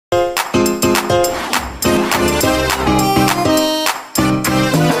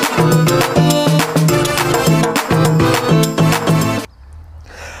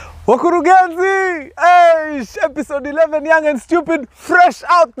Wakurugenzi! Hey, episode 11, young and stupid, fresh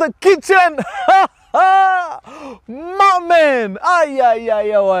out the kitchen! Mamen!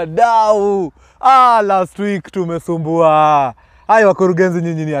 Ay, wadau! Last week tumesumbua. Ay, wakurugenzi,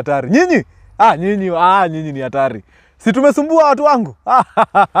 nyinyi ni hatari. Nyinyi? Nyinyi ni hatari. Si tumesumbua watu wangu?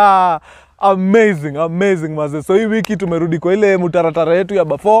 Amazing maze. So hii wiki tumerudi kwa ile mutaratara yetu ya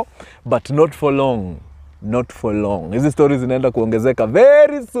before, but not for long. Not for long. Hizi stories zinaenda kuongezeka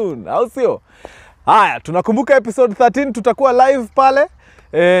very soon. Au sio? Haya, tunakumbuka episode 13 tutakuwa live pale.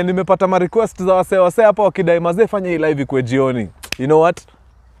 Nimepata ma request za wase hapa wakidai mazee fanya hii live kwa jioni. You know what?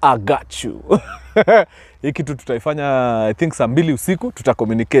 I got you. Hii kitu tutaifanya I think saa 2 usiku,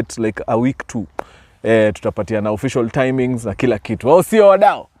 communicate like a week too. Tutapatia na official timings na kila kitu. Au sio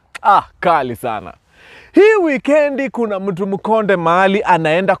wadau? Kali sana. Hii weekendi kuna mtu mkonde mahali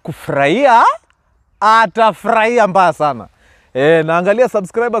anaenda kufurahia. Atafurahia mbaya sana. Naangalia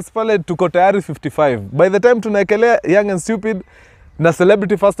subscribers pale tuko tayari 55. By the time tunaekelea Young and Stupid na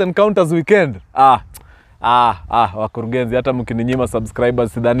Celebrity First Encounters weekend. Wakurugenzi, hata mkininyima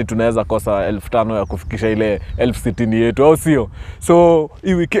subscribers sidhani tunaweza kosa 1500 ya kufikisha ile 1060 yetu, au sio? So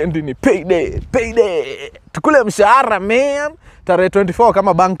hii weekend ni payday. Tukule mshahara man. Tarehe 24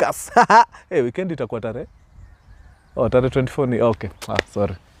 kama bankers. Weekend itakuwa tarehe? Tarehe 24 ni okay.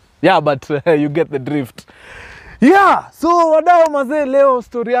 Sorry. Yeah, but you get the drift. Yeah, so wadau mazee, leo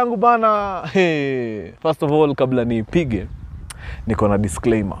story yangu bana. First of all, kabla niipige, niko na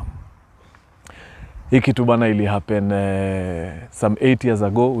disclaimer. Hii kitu bana ili happen some 8 years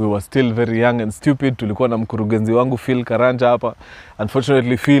ago. We were still very young and stupid. Tulikuwa na mkurugenzi wangu Philip Karanja hapa.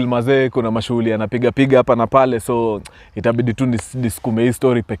 Unfortunately Phil mazee kuna mashughuli anapiga hapa na pale, so itabidi tu nisikume hii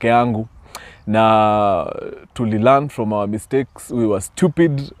story peke yangu. Na learn from our mistakes. We were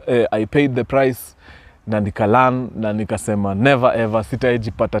stupid. I paid the price. Na nikalearn na nikasema never ever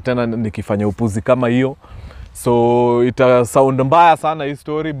sitajipata tena nikifanya upuzi kama hiyo. So ita sound mbaya sana hii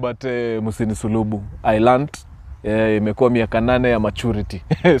story, but msinisulubu. I learned. Imekuwa miaka 8 ya maturity.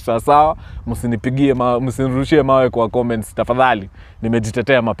 Sawa, msinirushie mawe kwa comments tafadhali.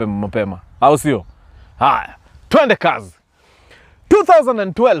 Nimejitetea mapema. Au sio? Haya, twende kazi.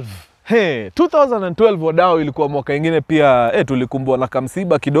 2012 wadau ilikuwa mwaka ingine pia. Tulikumbwa na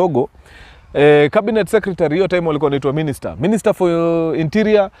kamsiba kidogo. Cabinet secretary hiyo time walikuwa anaitwa Minister for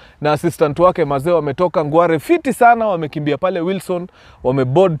Interior na assistant wake mazee wametoka Ngware fiti sana, wamekimbia pale Wilson,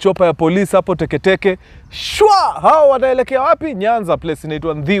 wameboard chopper ya police hapo Teketeke. Hao wanaelekea wapi? Nyanza, place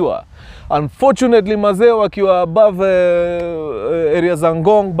inaitwa Ndhiwa. Unfortunately mazee wakiwa above area za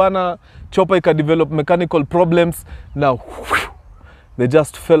Ngong bana, chopper ika develop mechanical problems na they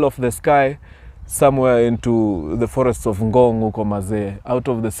just fell off the sky somewhere into the forests of Ngong huko mazee. Out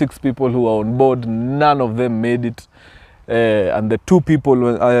of the 6 people who were on board, none of them made it. And the 2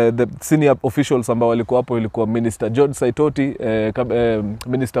 people, the senior officials ambao walikuwa hapo ilikuwa Minister George Saitoti,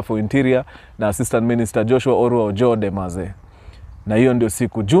 Minister for Interior, na Assistant Minister Joshua Orwa Ojode mazee. Na hiyo ndio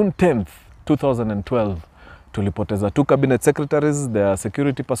siku June 10th, 2012 tulipoteza 2 cabinet secretaries, their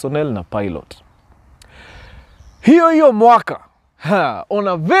security personnel na pilot. Hiyo mwaka on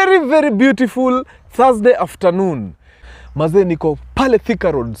a very beautiful Thursday afternoon mazee, niko pale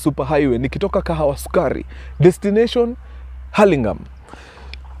Thika Road Super Highway nikitoka Kahawa Sukari, destination Hurlingham.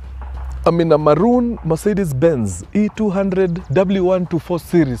 I'm in a maroon Mercedes Benz E200 W124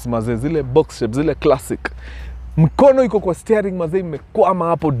 series mazee, zile box shape, zile classic. Mkono iko kwa steering mazee, imekwama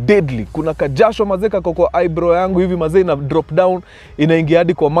hapo deadly. Kuna kajasho mazee kako kwa eyebrow yangu hivi mazee, na drop down inaingia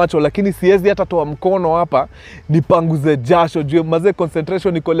hadi kwa macho, lakini siwezi hata toa mkono hapa nipanguze jasho juu mazee,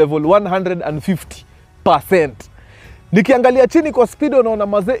 concentration iko level 150%. Nikiangalia chini kwa speed naona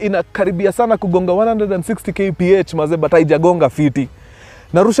mazee inakaribia sana kugonga 160 kph mazee, but haijagonga fiti.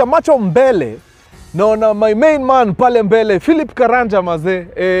 Narusha macho mbele, naona my main man pale mbele Philip Karanja mazee,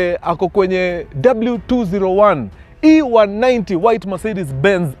 ako kwenye W201 E190 white Mercedes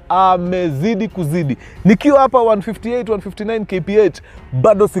Benz, amezidi kuzidi. Nikiwa hapa 158-159 kph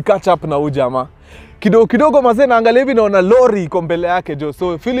bado si catch up na ujama. Kidogo mazee naangalia hivi naona lori iko mbele yake jo.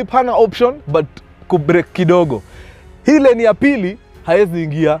 So Philip hana option but kubreak kidogo. Hii lane ya pili haezi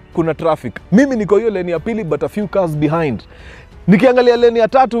ingia, kuna traffic. Mimi niko hiyo lane ya pili but a few cars behind. Nikiangalia lane ya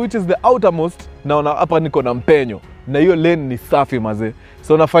 3 which is the outermost, naona hapa niko na mpenyo. Na hiyo lane ni safi mazee.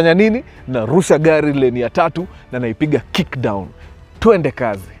 So nafanya nini? Narusha gari lane ya 3 na naipiga kick down. Tuende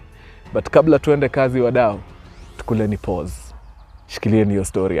kazi. But kabla tuende kazi wadau, tukuleni pause. Shikilieni hiyo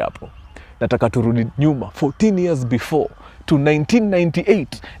story hapo. nataka turudi nyuma 14 years before to 1998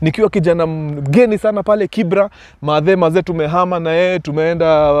 nikiwa kijana mgeni sana pale Kibra. Maze tumehama na yeye,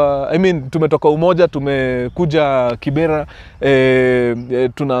 tumeenda tumetoka Umoja, tumekuja Kibera,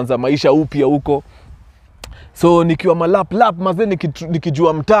 tunaanza maisha upya huko. So nikiwa malap maze,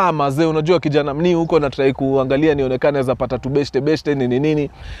 nikijua mtaa maze, unajua kijana mni huko na try kuangalia nionekane za pata tubeshte nini.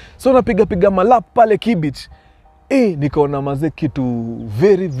 So napiga malap pale Kibich. Nikaona maze kitu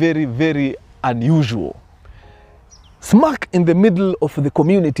very very very unusual. Smack in the middle of the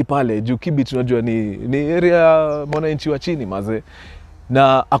community pale, juu Kibich unajua ni area mwananchi wa chini maze.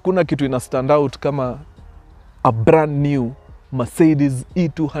 Na hakuna kitu ina stand out kama a brand new Mercedes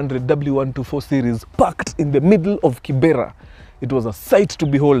E200 W124 series parked in the middle of Kibera. It was a sight to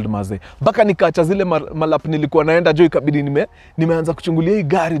behold maze. Baka nikaacha zile malap nilikuwa naenda jo, ikabidi nimeanza kuchungulia hii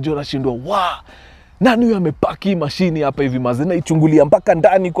gari jo, nashindwa nani huyu amepaki mashini hapa hivi maze, na ichungulia mpaka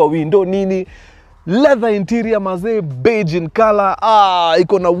ndani kwa window nini. Leather interior maze, beige in color.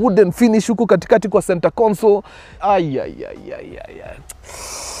 Iko na wooden finish huko katikati kwa center console.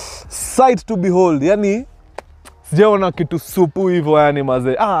 Sight to behold. Yani sijaona kitu supu hivyo yani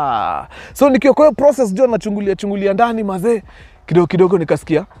maze. So nikiwa kwa process jo, nachungulia ndani maze, kidogo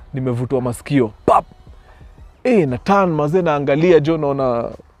nikasikia nimevutwa masikio. Pap. Na turn maze, naangalia jo, naona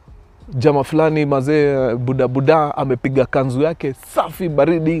jama fulani maze, buda amepiga kanzu yake safi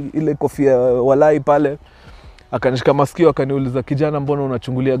baridi, ile kofia walai pale. Akanishika masikio, akaniuliza, kijana, mbona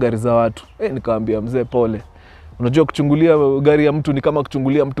unachungulia gari za watu? Nikamwambia, mzee pole, unajua kuchungulia gari ya mtu ni kama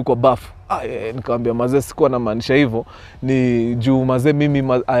kuchungulia mtu kwa bafu. Nikamwambia, mazee sikuwa na maanisha hivyo, ni juu mazee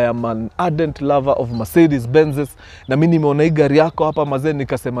mimi I am an ardent lover of Mercedes Benzes, na mimi nimeona hii gari yako hapa mazee,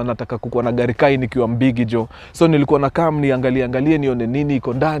 nikasema nataka kukuwa na gari kai nikiwa mbigi jo. So nilikuwa na kama niangalie nione nini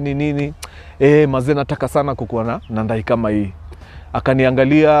iko ndani nini. Mazee nataka sana kukuwa na ndai kama hii.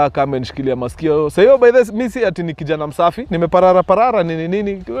 Akaniangalia kama nishikilia masikio. Sasa by this mimi si ati ni kijana msafi, nimeparara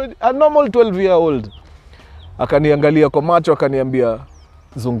nini a normal 12-year-old. Akaniangalia kwa macho, akaniambia,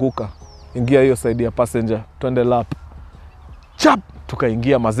 zunguka, ingia hiyo side ya passenger, twende lap. Chap,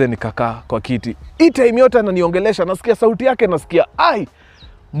 tukaingia mazee, nikakaa kwa kiti. Hii time yote ananiongelesha, nasikia sauti yake, nasikia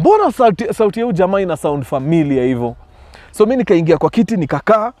mbona sauti ya huyu jamaa ina sound familiar hivyo. So mimi nikaingia kwa kiti,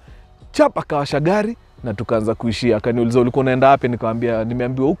 nikakaa. Chap, akawasha gari na tukaanza kuishia. Akaniuliza, ulikuwa unaenda wapi? Nikamwambia,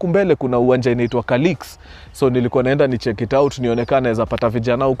 nimeambiwa huku mbele kuna uwanja inaitwa Calix. So nilikuwa naenda ni check it out, nionekane naweza pata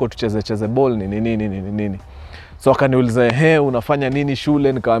vijana huko tucheze ball nini. So akaniuliza, unafanya nini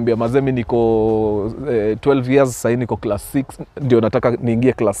shule? Nikamwambia, mazee mimi niko 12 years sasa, niko class 6, ndio nataka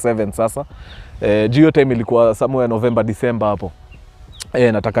niingie class 7 sasa. Hiyo time ilikuwa somewhere November December hapo.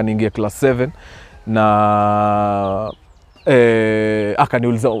 Nataka niingie class 7 na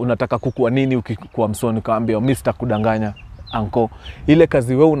akaniuliza, unataka kukua nini ukikuwa msoni? Nikamwambia, mimi sitakudanganya anko, ile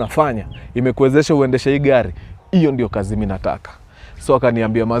kazi wewe unafanya imekuwezesha uendeshe hii gari, hiyo ndio kazi mimi nataka. So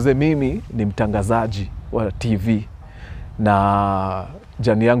akaniambia, mazee mimi ni mtangazaji wa TV na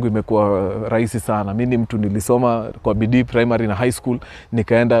jani yangu imekuwa rahisi sana. Mimi ni mtu nilisoma kwa bidii primary na high school,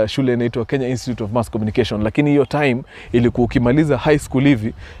 nikaenda shule inaitwa Kenya Institute of Mass Communication, lakini hiyo time ilikuwa ukimaliza high school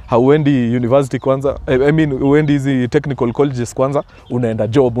hivi hauendi university kwanza, uendi hizi technical colleges kwanza, unaenda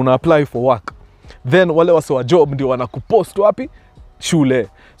job, una apply for work, then wale wase wa job ndio wanakupost wapi? Shule.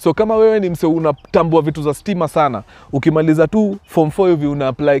 So kama wewe ni mse unatambua vitu za stima sana, ukimaliza tu form 4 hivi una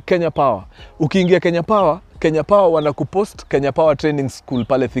apply Kenya Power. Ukiingia Kenya Power wanakupost Kenya Power Training School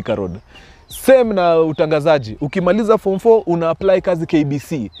pale Thika Road. Same na utangazaji. Ukimaliza form 4 una apply kazi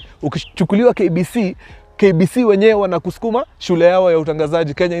KBC. Ukichukuliwa KBC wenyewe wanakusukuma shule yao ya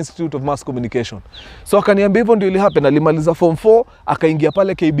utangazaji, Kenya Institute of Mass Communication. So akaniambia hivyo ndio ili happen. Alimaliza form 4 akaingia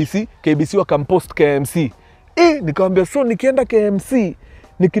pale KBC wakampost KMC. Nikamwambia, so nikienda KMC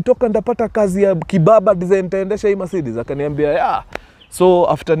nikitoka ndapata kazi ya kibaba design taendesha hii Mercedes? Akaniambia, So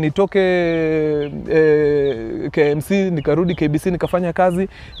after nitoke KMC nikarudi KBC nikafanya kazi,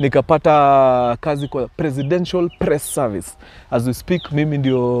 nikapata kazi kwa Presidential Press Service. As we speak, mimi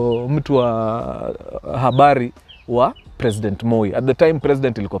ndio mtu wa habari wa President Moi. At the time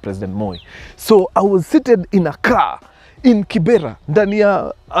president ilikuwa President Moi. So I was seated in a car in Kibera, ndani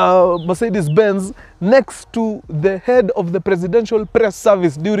ya Mercedes Benz, next to the head of the Presidential Press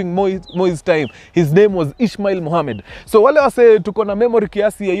Service during Moi's time. His name was Ismail Mohamed. So wale wase tuko na memory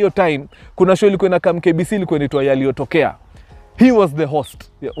kiasi ya hiyo time, kuna show ilikuwa inakam KBC ilikuwa inaitwa Yaliyotokea. He was the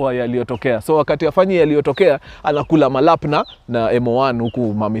host wa Yaliyotokea. So wakati afanye Yaliyotokea, anakula malap na MO1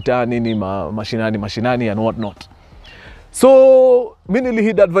 huku mamitaa nini, mashinani and what not. So mimi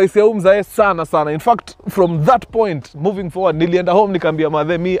nilihid advice ya mzae sana. In fact, from that point moving forward, nilienda home nikaambia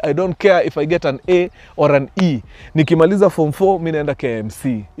madhe, me I don't care if I get an A or an E. Nikimaliza form 4 mimi naenda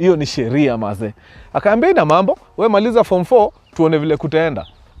KMC. Hiyo ni sheria maze. Akaambia ina mambo, wewe maliza form 4 tuone vile kutaenda.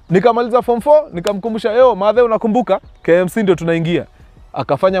 Nikamaliza form 4, nikamkumbusha madhe unakumbuka KMC ndio tunaingia.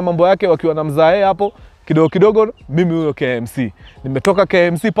 Akafanya mambo yake wakiwa na mzae hapo. Kidogo mimi huyo KMC. Nimetoka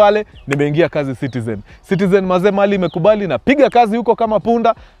KMC pale, nimeingia kazi Citizen. Citizen maze mali imekubali, napiga kazi huko kama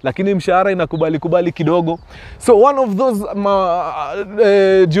punda, lakini mshahara inakubali kidogo. So one of those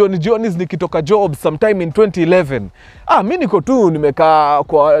Johnny's nikitoka job sometime in 2011. Mimi niko tu nimekaa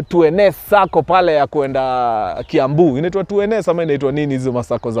kwa 2NS sako pale ya kwenda Kiambu. Inaitwa 2NS ama inaitwa nini hizo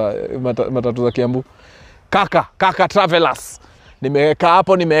masako za matatu za Kiambu? Kaka Travelers. Nimeweka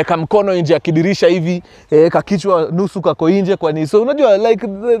hapo, nimeweka mkono nje ya kidirisha hivi, kakichwa nusu kako nje kwa nini. So unajua like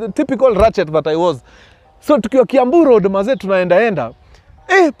the typical ratchet that I was. So tukiwa Kiambu Road maze tunaenda.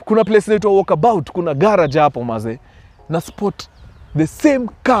 Kuna place inaitwa Walkabout, kuna garage hapo maze. Na spot the same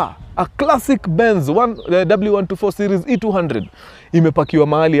car, a classic Benz W124 series E200 imepakiwa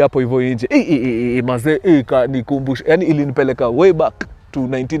mahali hapo hivyo nje. Maze nikumbusha, yani ilinipeleka way back to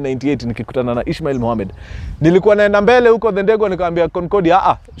 1998 nikikutana na Ismail Mohamed. Nilikuwa naenda mbele huko Dendego, nikamwambia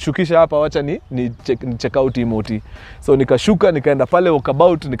Concordia, shukisha hapa, wacha ni check out moti. So nikashuka nikaenda pale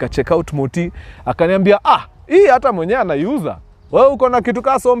Walkabout nika check out moti. Akaniambia hii hata mwenyewe anaiuza. Wewe uko na kitu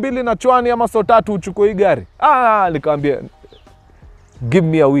kama so 2 na chwani ama so 3 uchukue hii gari. Nikamwambia give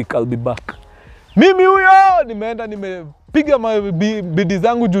me a week I'll be back. Mimi huyo nimeenda nimepiga bidii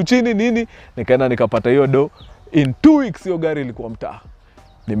zangu juu chini nini, nikaenda nikapata hiyo do. In 2 weeks hiyo gari ilikuwa mtaa.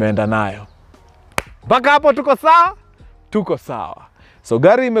 Nimeenda nayo. Mpaka hapo tuko sawa. So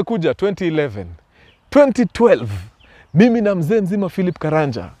gari imekuja 2011. 2012 mimi na mzee mzima Philip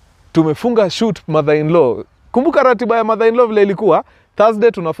Karanja tumefunga shoot mother-in-law. Kumbuka ratiba ya mother-in-law vile ilikuwa.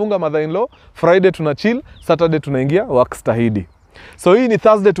 Thursday tunafunga mother-in-law, Friday tuna chill, Saturday tunaingia work stahidi. So hii ni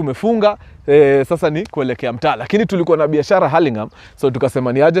Thursday tumefunga, sasa ni kuelekea mtaa. Lakini tulikuwa na biashara Hurlingham, so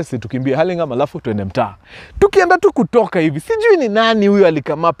tukasema ni aje si tukimbie Hurlingham alafu tuende mtaa. Tukienda tu kutoka hivi, sijui ni nani huyo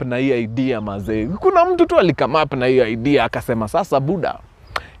alikam up na hii idea mazee. Kuna mtu tu alikam up na hii idea akasema sasa buda,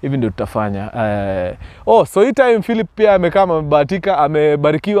 hivi ndio tutafanya. So hii time Philip pia amekaa amebahatika,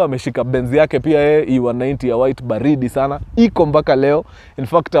 amebarikiwa, ameshika Benz yake pia E190 ya white baridi sana. Iko mpaka leo. In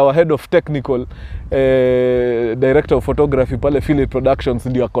fact our head of technical director of photography pale Philip Productions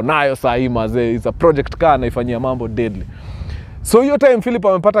ndio ako nayo saa hii mazee. It's a project car anaifanyia mambo deadly. So hiyo time Philip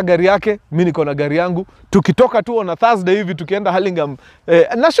amepata gari yake, mimi niko na gari yangu. Tukitoka tu on Thursday hivi tukienda Hurlingham.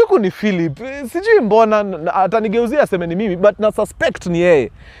 Nashuku ni Philip. Sijui mbona atanigeuzia aseme ni mimi, but na suspect ni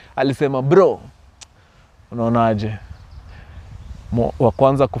yeye. Alisema bro, unaonaje? Wa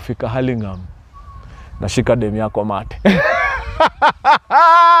kwanza kufika Hurlingham nashika demu yako mate.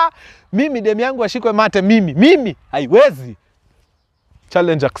 Mimi demu yangu ashikwe mate mimi haiwezi.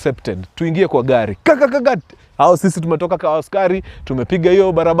 Challenge accepted. Tuingie kwa gari. Hao sisi tumetoka kwa askari, tumepiga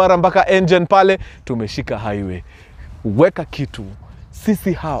hiyo barabara mpaka engine pale, tumeshika highway. Weka kitu.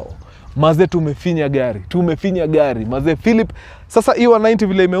 Sisi hao maze tumefinya gari. Maze Philip sasa E190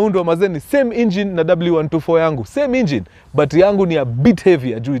 vile imeundwa maze ni same engine na W124 yangu. Same engine, but yangu ni a bit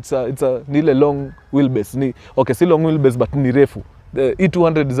heavier juu it's ni ile long wheelbase. Si long wheelbase but ni refu. The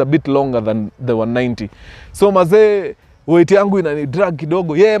E200 is a bit longer than the 190. So maze weight yangu inani drag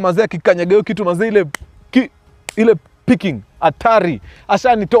kidogo. Maze akikanyageo kitu maze ile picking atari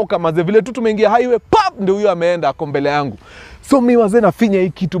ashanitoka maze vile tu tumeingia highway ndio huyo ameenda ako mbele yangu. So mimi maze nafinya hii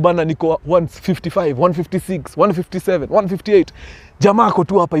kitu bana, niko 155 156 157 158. Jamaa ako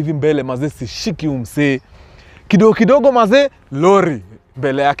tu hapa hivi mbele maze, sishiki umse. Kidogo maze lori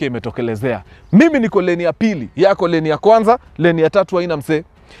mbele yake imetokelezea. Mimi niko leni ya pili, yako leni ya kwanza, leni ya tatu haina mse.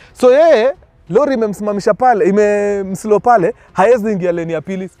 So lori imemsimamisha pale, imemsilo pale, haezi ingia leni ya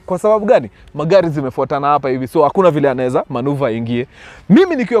pili. Kwa sababu gani? Magari zimefuatana hapa hivi, so hakuna vile anaweza manuva ingie.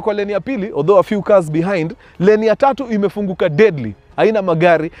 Mimi nikiwa kwa leni ya pili, although a few cars behind, leni ya tatu imefunguka deadly, haina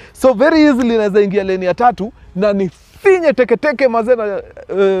magari. So very easily naweza ingia leni ya tatu na nifinye teke mazena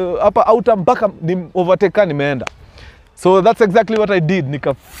hapa auta mpaka ni overtake nimeenda. So that's exactly what I did.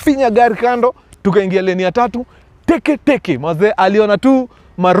 Nikafinya gari kando, tukaingia leni ya tatu, teke maze aliona tu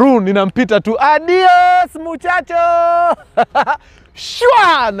maroon inampita tu, adios muchacho.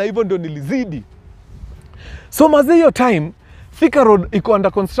 Shwa, na hivyo ndio nilizidi. So maze hiyo time Thika Road iko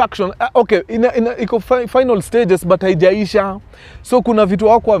under construction. Iko final stages but haijaisha. So kuna vitu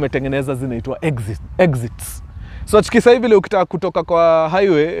wako wametengeneza zinaitwa exits. So chikisa hivi leo ukitaka kutoka kwa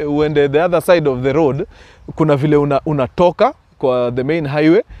highway uende the other side of the road, kuna vile unatoka kwa the main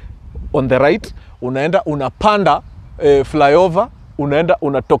highway on the right, unaenda unapanda flyover, unaenda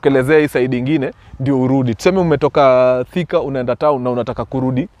unatokelezea hii side ingine ndio urudi. Tuseme umetoka Thika unaenda town na unataka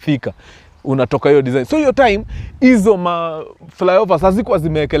kurudi Thika, unatoka hiyo design. So hiyo time hizo flyovers hazikuwa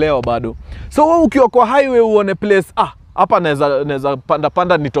zimeekelewa bado. So wewe ukiwa kwa highway uone place, hapa naweza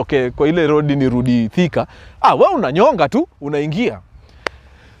panda nitoke kwa ile road nirudi Thika, wewe unanyonga tu unaingia.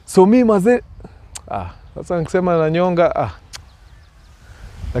 So mimi mazee sasa nikisema nanyonga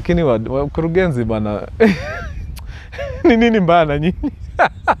lakini wakurugenzi bana ni nini mbaya na nyinyi?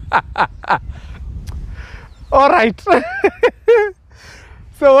 Alright.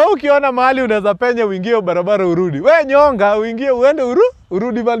 So wewe ukiona mahali unaweza penya uingie barabara urudi, wewe nyonga uingie uende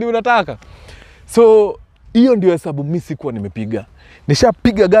urudi bali unataka. So hiyo ndio hesabu mimi sikuwa nimepiga.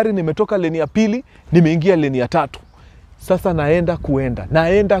 Nishapiga gari, nimetoka leni ya pili, nimeingia leni ya tatu. Sasa naenda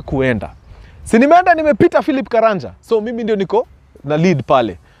kuenda. Si nimeenda nimepita Philip Karanja. So mimi ndio niko na lead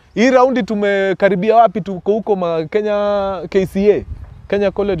pale. Hii raundi tumekaribia wapi? Tuko huko Kenya KCA.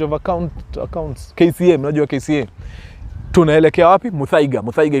 Kenya College of Accounts. KCA, mnajua KCA. Tunaelekea wapi? Muthaiga.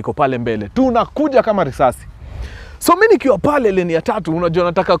 Muthaiga iko pale mbele. Tunakuja kama risasi. So mimi nikiwa pale leni ya tatu, unajua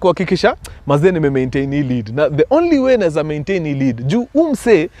nataka kuhakikisha mazee nime-maintain hii lead. Na the only way naweza maintain hii lead, juu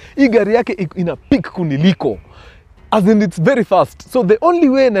umse hii gari yake ina peak kuniliko. As in it's very fast. So the only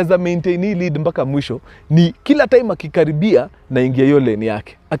way naweza maintain hii lead mpaka mwisho ni kila time akikaribia naingia hiyo lane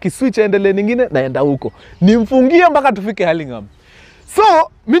yake. Akiswitch aende lane nyingine naenda huko. Nimfungie mpaka tufike Hurlingham. So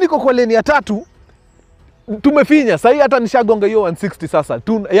mimi niko kwa lane ya tatu, tumefinya. Sasa hata nishagonga hiyo 160 sasa.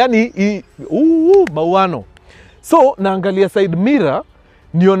 Yaani mauano. So naangalia side mirror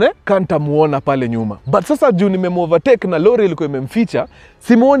nione kanta muona pale nyuma. But sasa juu nimemovertake na lori ilikuwa imemficha,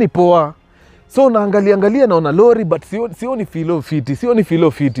 simuoni poa. So naangalia naona lori but sioni filo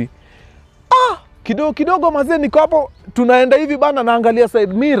fiti. Kidogo mazee niko hapo, tunaenda hivi bana, naangalia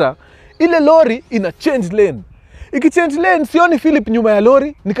side mirror, ile lori ina change lane. Ikichange lane sioni Philip nyuma ya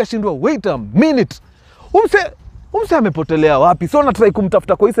lori, nikashindwa wait a minute. Umse amepotelea wapi? So na try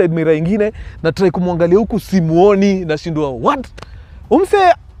kumtafuta kwa side mirror nyingine, na try kumwangalia huku simuoni, nashindwa what? Umse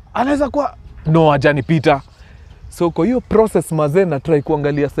anaweza kuwa hajanipita. So kwa hiyo process mazee na try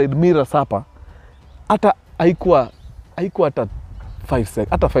kuangalia side mirror hapa. Hata haikuwa hata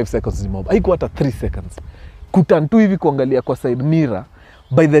 5 seconds mob. Haikuwa hata 3 seconds. Kutantu hivi kuangalia kwa side mirror,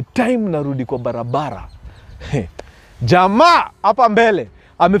 by the time narudi kwa barabara. Jamaa hapa mbele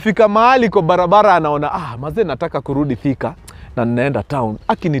amefika mahali kwa barabara, anaona mazee nataka kurudi Thika na ninaenda town.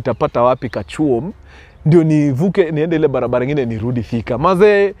 Nitapata wapi kachuom ndio nivuke niende ile barabara nyingine nirudi Thika.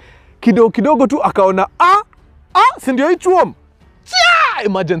 Mazee kidogo tu akaona si ndio hii chuom.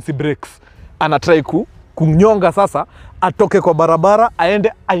 Emergency brakes. Anatry kunyonga sasa, atoke kwa barabara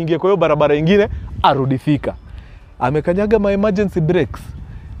aende aingie kwa hiyo barabara nyingine arudi Thika. Amekanyaga ma emergency brakes.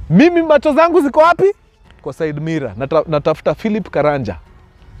 Mimi macho zangu ziko wapi? Kwa side mirror. Natafuta Philip Karanja.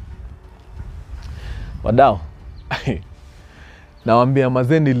 Wadao. Nawaambia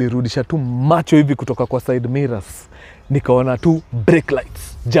mazee nilirudisha tu macho hivi kutoka kwa side mirrors. Nikaona tu brake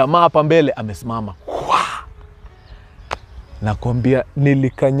lights. Jamaa hapa mbele amesimama. Nakwambia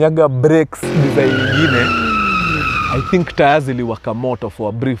nilikanyaga brakes design nyingine. I think tires ziliwaka moto for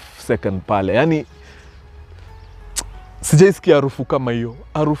a brief second pale. Yaani sijaisikia harufu kama hiyo.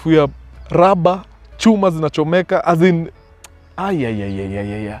 Harufu ya raba, chuma zinachomeka, as in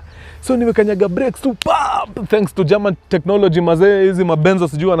So nimekanyaga brakes tu thanks to German technology mazee. Hizi mabenzo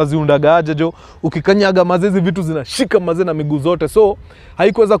sijui anaziundaga aje jo. Ukikanyaga mazee hizi vitu zinashika mazee na miguu zote. So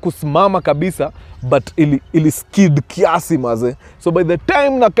haikuweza kusimama kabisa, but ili skid kiasi mazee. So by the time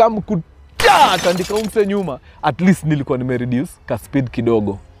na kama tandika umse nyuma, at least nilikuwa nimereduce ka speed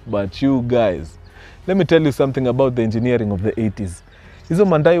kidogo. But you guys, let me tell you something about the engineering of the 80s. Hizo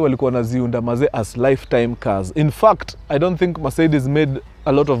mandai walikuwa naziunda mazee as lifetime cars. In fact, I don't think Mercedes made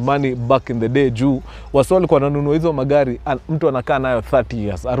a lot of money back in the day juu wasio walikuwa wananunua hizo magari, mtu anakaa nayo 30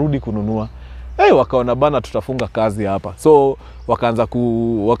 years arudi kununua. Wakaona bana tutafunga kazi hapa. So wakaanza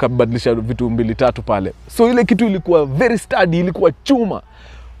wakabadilisha vitu 2-3 pale. So ile kitu ilikuwa very sturdy, ilikuwa chuma.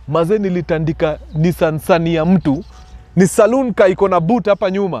 Mazee nilitandika Nissan Sunny ya mtu, ni saloon car iko na boot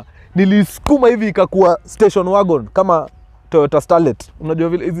hapa nyuma. Nilisukuma hivi ikakuwa station wagon kama Toyota Starlet. Unajua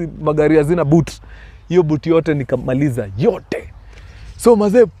vile hizi magari hazina boot. Hiyo boot yote nikamaliza yote. So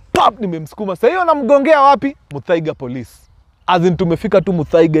mazee nimemsukuma. Sasa hiyo namgongea wapi? Muthaiga police. As in tumefika tu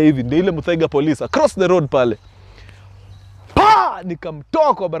Muthaiga hivi. Ndio ile Muthaiga police across the road pale.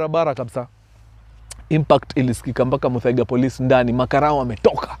 Nikamtoa kwa barabara kabisa. Impact ilisikika mpaka Muthaiga police ndani. Makarao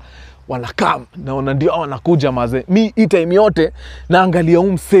wametoka. Wanakam. Naona ndio wanakuja mazee. Mi hii time yote naangalia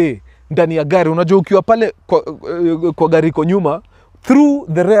umse ndani ya gari. Unajua ukiwa pale kwa gari iko nyuma,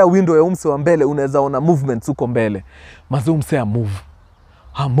 through the rear window ya umse wa mbele unaweza ona movements huko mbele. Mazee umse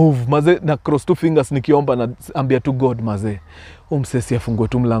move mazee, na cross two fingers nikiomba na ambia tu God mazee umse si afungue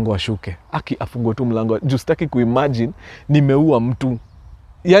tu mlango ashuke, afungue tu mlango. Just sitaki kuimagine nimeua mtu,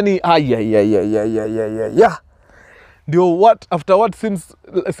 yani ndio after what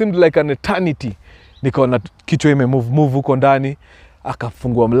seemed like an eternity, nikaona kichwa move huko ndani,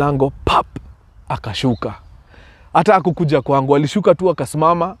 akafungua mlango pap, akashuka. Hata akukuja kwangu, alishuka tu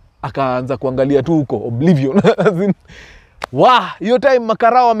akasimama, akaanza kuangalia tu huko oblivion. Hiyo time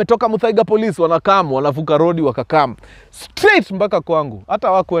makarao wametoka Muthaiga police, wanavuka rodi, wakakam straight mpaka kwangu, hata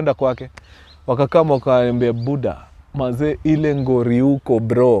hawakuenda kwake, wakakam wakaniambia buda mazee ile ngori huko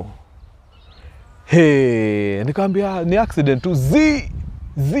bro. Nikamwambia ni accident tu.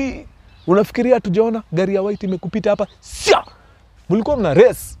 Unafikiria tujaona gari ya white imekupita hapa? Mlikuwa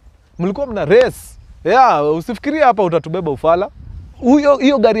mna race. Usifikiria hapa utatubeba ufala.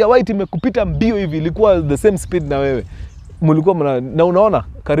 Hiyo gari ya white imekupita mbio hivi, ilikuwa the same speed na wewe. Mlikuwa na unaona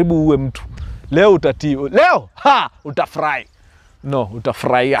karibu uwe mtu. Leo utafurahi. No,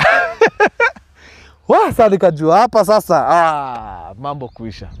 utafurahia. Sasa nikajua hapa sasa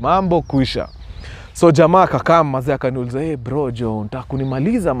mambo kuisha. So jamaa akakaa mazee akaniuliza, bro jo, unataka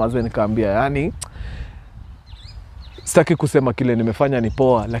kunimaliza mazee? Nikaambia yani sitaki kusema kile nimefanya ni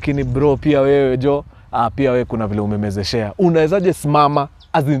poa, lakini bro pia wewe jo, pia wewe kuna vile umemezeshea. Unawezaje simama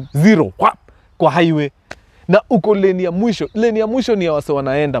as in zero kwa highway na uko lane ya mwisho ni ya wase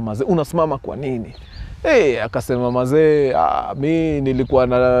wanaenda mazee, unasimama kwa nini? Akasema mazee, mi nilikuwa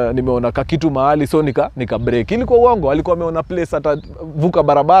nimeona kitu mahali, so nika break. Ilikuwa uongo, alikuwa ameona place hata vuka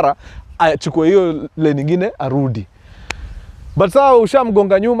barabara achukue hiyo lane nyingine arudi. But saa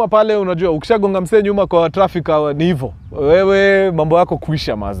ushamgonga nyuma pale, unajua ukishagonga msee nyuma kwa traffic ni hivyo, wewe mambo yako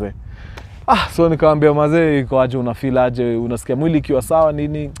kuisha mazee. So nikamwambia mazee, iko aje, unafeel aje, unasikia mwili ikiwa sawa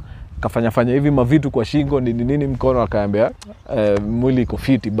nini? Kafanya hivi mavitu kwa shingo nini mkono, akaambia mwili iko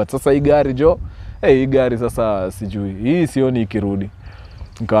fiti, but sasa hii gari jo, hii gari sasa sijui, hii sioni ikirudi.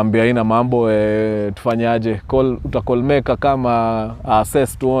 Nikamwambia ina mambo, tufanyaje? Utakol meka kama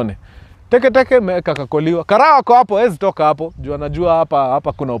assess tuone. Teke meka kakoliwa. Karawa kwa hapo, toka hapo. Anajua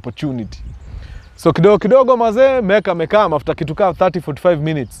hapa kuna opportunity. So kidogo mazee, meka after kitu kama 30-45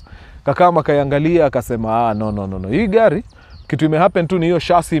 minutes. Kakama kaiangalia akasema, no. Hii gari kitu imehappen tu ni hiyo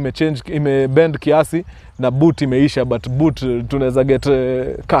chassis imebend kiasi na boot imeisha, but boot tunaweza get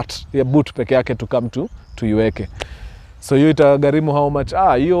cut ya boot peke yake to come to iweke. So hiyo itagharimu how much?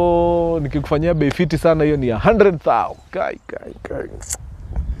 Hiyo nikikufanyia bei fiti sana, hiyo ni 100,000. Kai.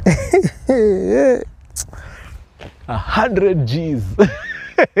 100 G's.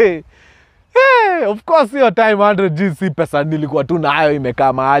 Of course hiyo time 100 G's si pesa nilikuwa tu nayo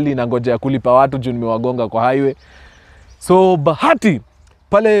imekaa mahali na ngoja ya kulipa watu juu nimewagonga kwa highway. So bahati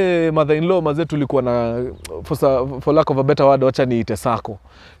pale mother-in-law mazee tulikuwa na for lack of a better word, wacha niite sako.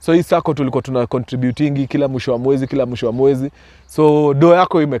 So hii sako tulikuwa tuna contributing kila mwisho wa mwezi. So do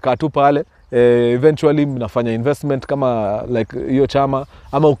yako imekaa tu pale. Eventually mnafanya investment kama like hiyo chama,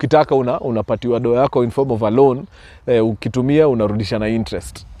 ama ukitaka unapatiwa do yako in form of a loan, ukitumia unarudisha na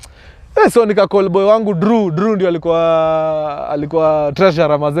interest. So nika call boy wangu Drew ndio alikuwa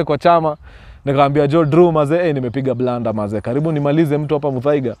treasurer mazee kwa chama. Nikamwambia Drew mazee, nimepiga blanda mazee, karibu nimalize mtu hapa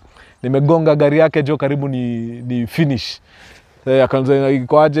Muthaiga, nimegonga gari yake karibu ni finish. Akaanza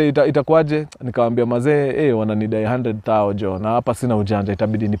itakuaje? Nikamwambia mazee, wananidai 100,000 na hapa sina ujanja,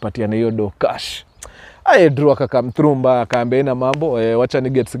 itabidi nipatiane hiyo do cash. Drew akakam through mbaya, akaambia ina mambo, wacha ni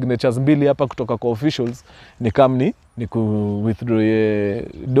get signatures 2 hapa kutoka kwa officials, ni ku withdraw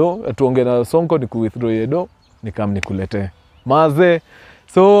do, tuongee na Sonko ni ku withdraw do, nikuletee mazee.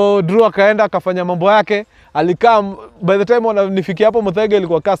 So Drew akaenda akafanya mambo yake, alikaa. By the time wananifikia hapo Muthaiga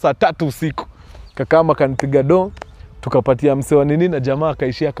ilikuwa saa 3 usiku. Kakama kanipiga do, tukapatia msewa nini na jamaa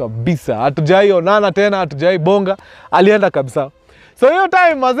akaishia kabisa. Hatujai onana tena, hatujai bonga, alienda kabisa. So hiyo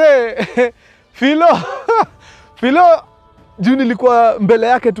time mazee Philo juu nilikuwa mbele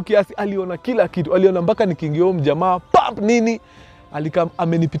yake tu kiasi, aliona kila kitu. Aliona mpaka nikiingia jamaa pap nini,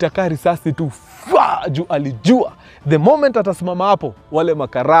 amenipita kari risasi tu juu alijua the moment atasimama hapo wale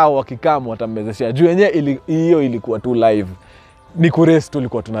makarao wakikamu watamezeshia. Juu yenyewe hiyo ilikuwa tu live, ni kurace tu,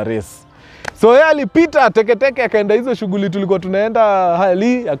 ilikuwa tuna race. So yeye alipita teke akaenda hizo shughuli tulikuwa tunaenda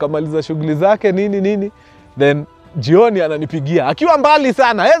hali, akamaliza shughuli zake nini then jioni ananipigia akiwa mbali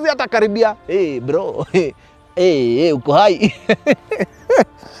sana, hezi hata karibia. Bro, uko hai?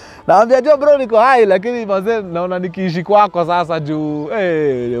 Naambia bro niko hai, lakini mazee naona nikiishi kwako sasa juu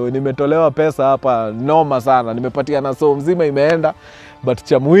nimetolewa pesa hapa noma sana, nimepatia na so mzima imeenda, but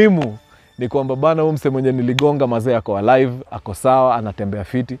cha muhimu ni kwamba bana huyu mse mwenye niligonga mazee ako alive, ako sawa, anatembea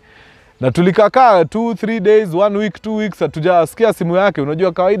fiti. Na tulikakaa 2-3 days, 1 week, 2 weeks, hatujasikia simu yake.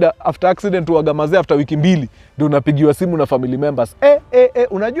 Unajua kawaida after accident huaga mazee after wiki 2 ndio unapigiwa simu na family members.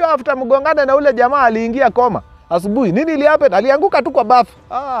 Unajua after mgongana na ule jamaa aliingia koma asubuhi. Nini ili happen? Alianguka tu kwa bath.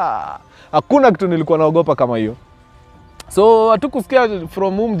 Hakuna kitu nilikuwa naogopa kama hiyo. So hatukusikia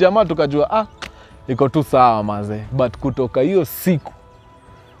from jamaa, tukajua iko tu sawa mazee. But kutoka hiyo siku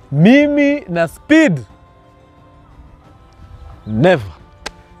mimi na Speed never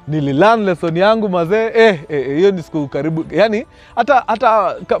nililearn lesson yangu mazee. Hiyo ni siku karibu, yani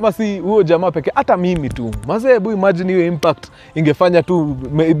hata kama si huo jamaa pekee, hata mimi tu mazee. Hebu imagine hiyo impact ingefanya tu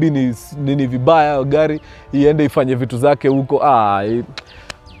maybe ni vibaya gari iende ifanye vitu zake huko.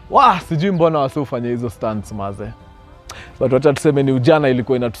 Sijui mbona wasifanye hizo stunts mazee. But wacha tuseme ni ujana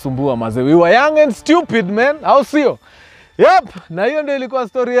ilikuwa inatusumbua mazee. We were young and stupid man, au sio? Yep, na hiyo ndio ilikuwa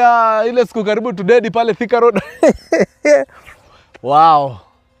story ya ile siku karibu to dead pale Thika Road. Wow.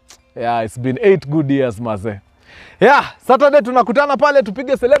 Yeah, it's been 8 good years mazee. Yeah, Saturday tunakutana pale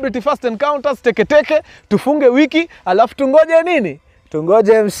tupige celebrity first encounters, teke, tufunge wiki, alafu tungoje nini?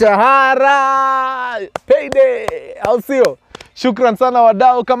 Tungoje mshahara, payday, au sio? Shukran sana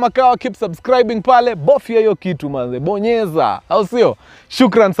wadau, kama kawa keep subscribing pale, bofya hiyo kitu mazee, bonyeza, au sio?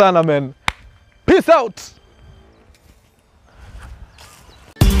 Shukran sana man. Peace out.